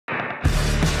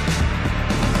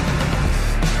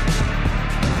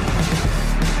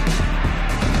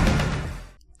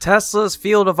Tesla's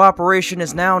field of operation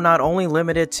is now not only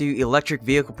limited to electric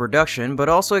vehicle production, but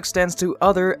also extends to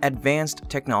other advanced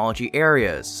technology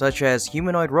areas, such as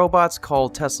humanoid robots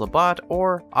called Tesla Bot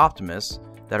or Optimus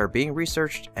that are being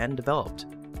researched and developed.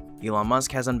 Elon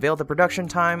Musk has unveiled the production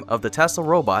time of the Tesla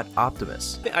robot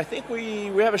Optimus. I think we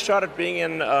have a shot at being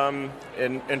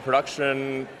in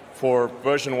production for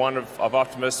version 1 of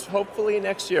Optimus, hopefully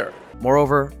next year.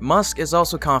 Moreover, Musk is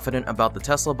also confident about the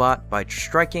Tesla Bot by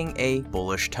striking a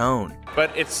bullish tone.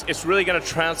 But it's really going to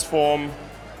transform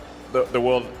the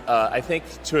world, I think,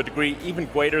 to a degree even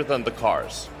greater than the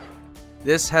cars.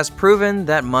 This has proven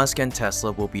that Musk and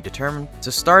Tesla will be determined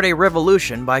to start a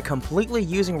revolution by completely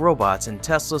using robots in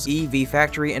Tesla's EV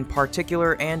factory in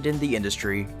particular and in the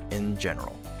industry in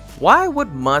general. Why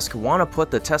would Musk want to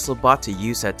put the Tesla Bot to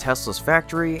use at Tesla's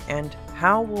factory, and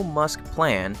how will Musk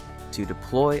plan to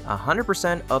deploy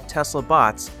 100% of Tesla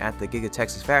bots at the Giga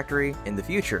Texas factory in the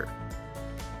future?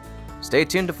 Stay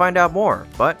tuned to find out more,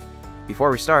 but before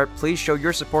we start, please show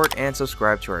your support and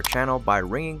subscribe to our channel by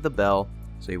ringing the bell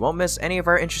so you won't miss any of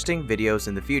our interesting videos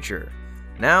in the future.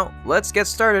 Now, let's get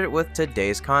started with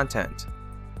today's content.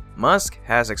 Musk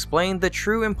has explained the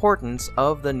true importance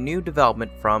of the new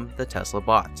development from the Tesla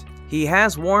Bot. He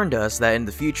has warned us that in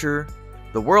the future,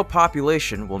 the world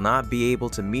population will not be able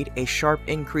to meet a sharp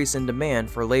increase in demand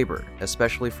for labor,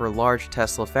 especially for large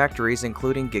Tesla factories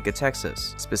including Giga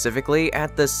Texas. Specifically,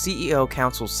 at the CEO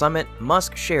Council Summit,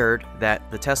 Musk shared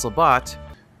that the Tesla Bot,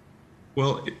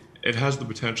 well, it has the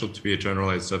potential to be a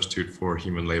generalized substitute for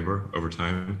human labor over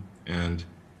time, and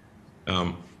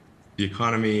the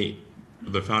economy,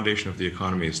 the foundation of the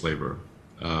economy is labor.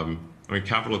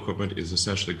 Capital equipment is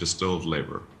essentially distilled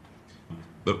labor.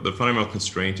 The fundamental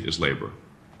constraint is labor.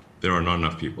 There are not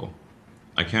enough people.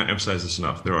 I can't emphasize this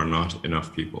enough. There are not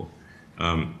enough people.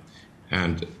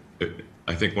 And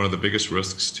I think one of the biggest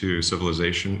risks to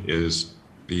civilization is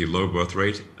the low birth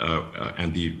rate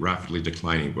and the rapidly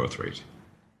declining birth rate.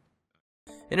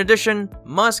 In addition,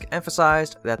 Musk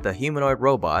emphasized that the humanoid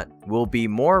robot will be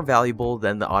more valuable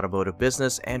than the automotive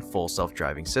business and full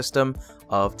self-driving system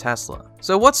of Tesla.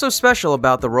 So what's so special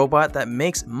about the robot that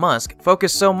makes Musk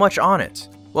focus so much on it?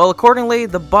 Well, accordingly,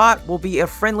 the bot will be a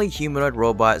friendly humanoid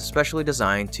robot specially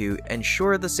designed to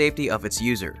ensure the safety of its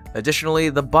user. Additionally,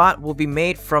 the bot will be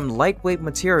made from lightweight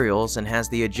materials and has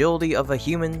the agility of a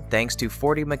human thanks to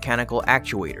 40 mechanical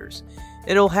actuators.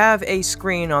 It'll have a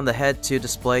screen on the head to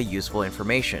display useful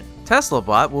information. Tesla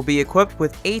Bot will be equipped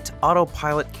with 8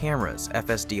 autopilot cameras,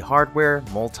 FSD hardware,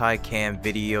 multi-cam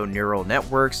video neural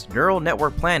networks, neural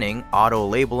network planning,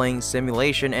 auto-labeling,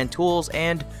 simulation and tools,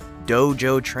 and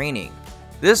dojo training.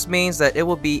 This means that it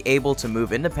will be able to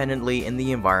move independently in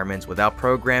the environment without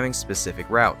programming specific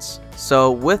routes.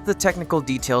 So with the technical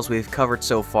details we've covered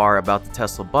so far about the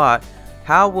Tesla Bot,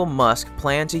 how will Musk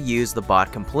plan to use the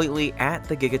bot completely at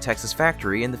the Giga Texas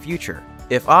factory in the future?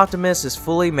 If Optimus is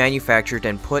fully manufactured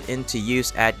and put into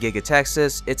use at Giga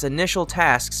Texas, its initial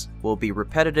tasks will be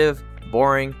repetitive,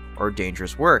 boring, or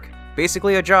dangerous work.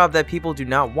 Basically a job that people do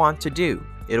not want to do.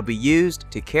 It'll be used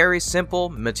to carry simple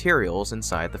materials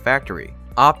inside the factory.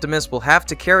 Optimus will have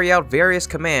to carry out various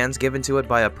commands given to it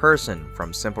by a person,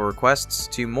 from simple requests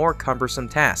to more cumbersome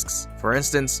tasks. For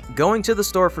instance, going to the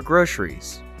store for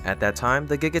groceries. At that time,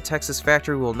 the Giga Texas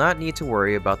factory will not need to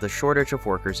worry about the shortage of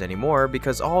workers anymore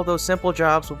because all those simple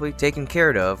jobs will be taken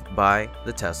care of by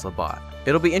the Tesla Bot.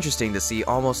 It'll be interesting to see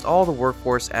almost all the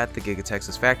workforce at the Giga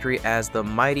Texas factory as the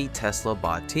mighty Tesla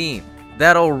Bot team.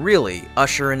 That'll really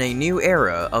usher in a new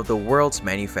era of the world's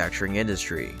manufacturing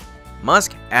industry.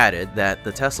 Musk added that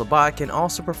the Tesla Bot can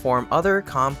also perform other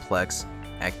complex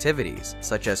activities,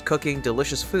 such as cooking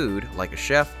delicious food like a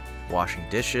chef, washing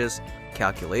dishes,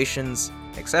 calculations,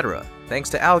 etc., thanks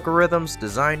to algorithms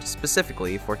designed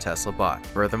specifically for Tesla Bot.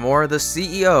 Furthermore, the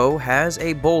CEO has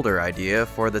a bolder idea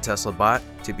for the Tesla Bot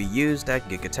to be used at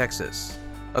Giga Texas.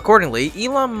 Accordingly,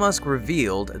 Elon Musk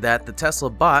revealed that the Tesla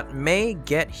Bot may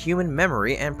get human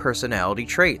memory and personality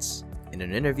traits. In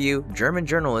an interview, German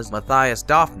journalist Matthias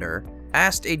Döpfner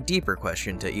asked a deeper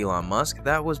question to Elon Musk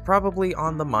that was probably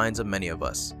on the minds of many of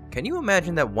us. Can you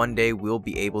imagine that one day we'll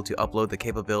be able to upload the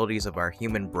capabilities of our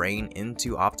human brain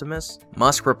into Optimus?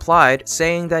 Musk replied,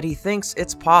 saying that he thinks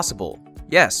it's possible.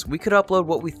 Yes, we could upload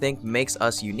what we think makes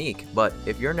us unique, but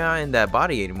if you're not in that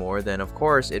body anymore, then of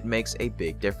course it makes a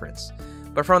big difference.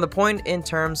 But from the point in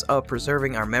terms of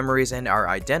preserving our memories and our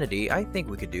identity, I think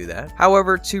we could do that.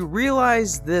 However, to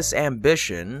realize this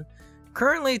ambition,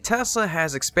 currently Tesla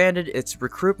has expanded its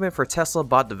recruitment for Tesla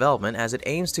Bot development as it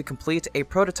aims to complete a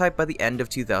prototype by the end of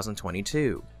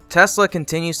 2022. Tesla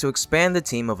continues to expand the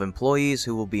team of employees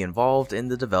who will be involved in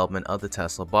the development of the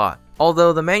Tesla bot.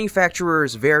 Although the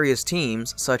manufacturer's various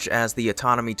teams, such as the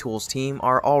Autonomy Tools team,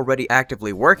 are already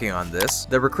actively working on this,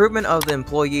 the recruitment of the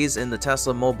employees in the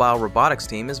Tesla mobile robotics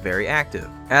team is very active.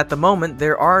 At the moment,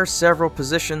 there are several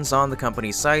positions on the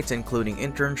company's site, including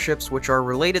internships which are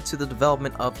related to the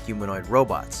development of humanoid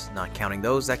robots, not counting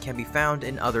those that can be found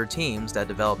in other teams that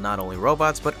develop not only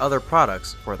robots but other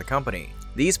products for the company.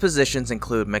 These positions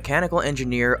include mechanical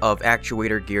engineer of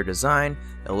actuator gear design,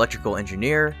 electrical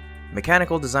engineer,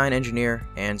 mechanical design engineer,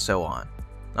 and so on.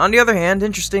 On the other hand,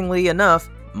 interestingly enough,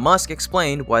 Musk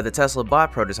explained why the Tesla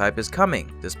bot prototype is coming,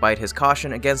 despite his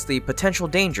caution against the potential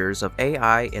dangers of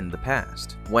AI in the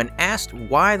past. When asked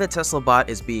why the Tesla bot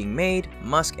is being made,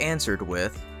 Musk answered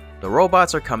with, "The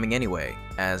robots are coming anyway,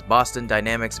 as Boston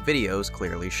Dynamics videos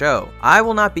clearly show. I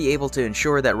will not be able to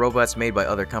ensure that robots made by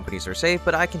other companies are safe,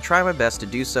 but I can try my best to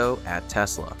do so at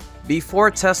Tesla." Before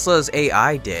Tesla's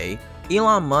AI day,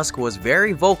 Elon Musk was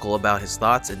very vocal about his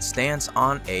thoughts and stance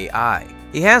on AI.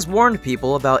 He has warned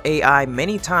people about AI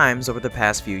many times over the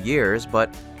past few years, but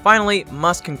finally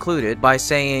Musk concluded by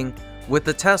saying, "With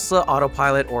the Tesla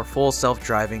autopilot or full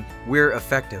self-driving, we're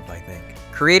effective, I think.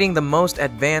 Creating the most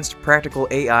advanced practical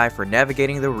AI for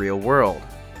navigating the real world."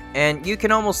 And you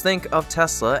can almost think of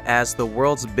Tesla as the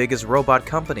world's biggest robot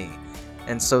company.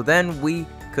 And so then we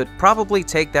could probably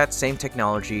take that same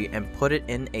technology and put it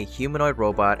in a humanoid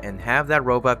robot and have that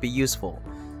robot be useful.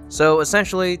 So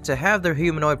essentially, to have the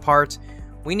humanoid part,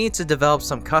 we need to develop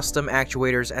some custom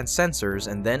actuators and sensors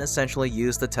and then essentially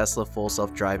use the Tesla full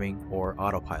self-driving or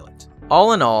autopilot.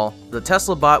 All in all, the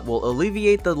Tesla bot will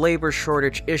alleviate the labor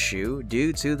shortage issue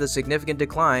due to the significant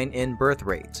decline in birth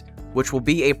rate, which will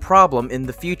be a problem in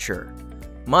the future.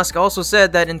 Musk also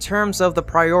said that in terms of the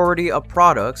priority of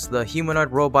products, the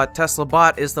humanoid robot Tesla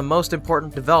bot is the most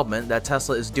important development that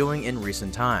Tesla is doing in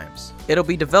recent times. It'll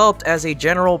be developed as a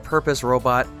general-purpose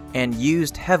robot and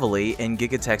used heavily in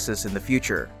Giga, Texas in the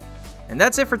future. And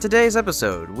that's it for today's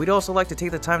episode. We'd also like to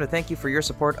take the time to thank you for your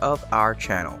support of our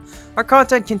channel. Our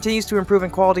content continues to improve in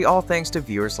quality, all thanks to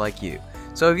viewers like you.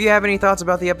 So if you have any thoughts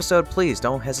about the episode, please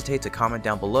don't hesitate to comment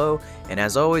down below. And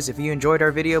as always, if you enjoyed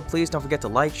our video, please don't forget to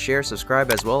like, share,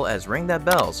 subscribe, as well as ring that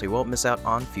bell so you won't miss out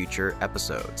on future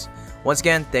episodes. Once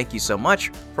again, thank you so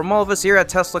much. From all of us here at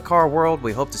Tesla Car World,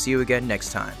 we hope to see you again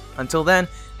next time. Until then,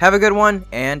 have a good one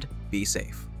and be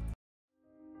safe.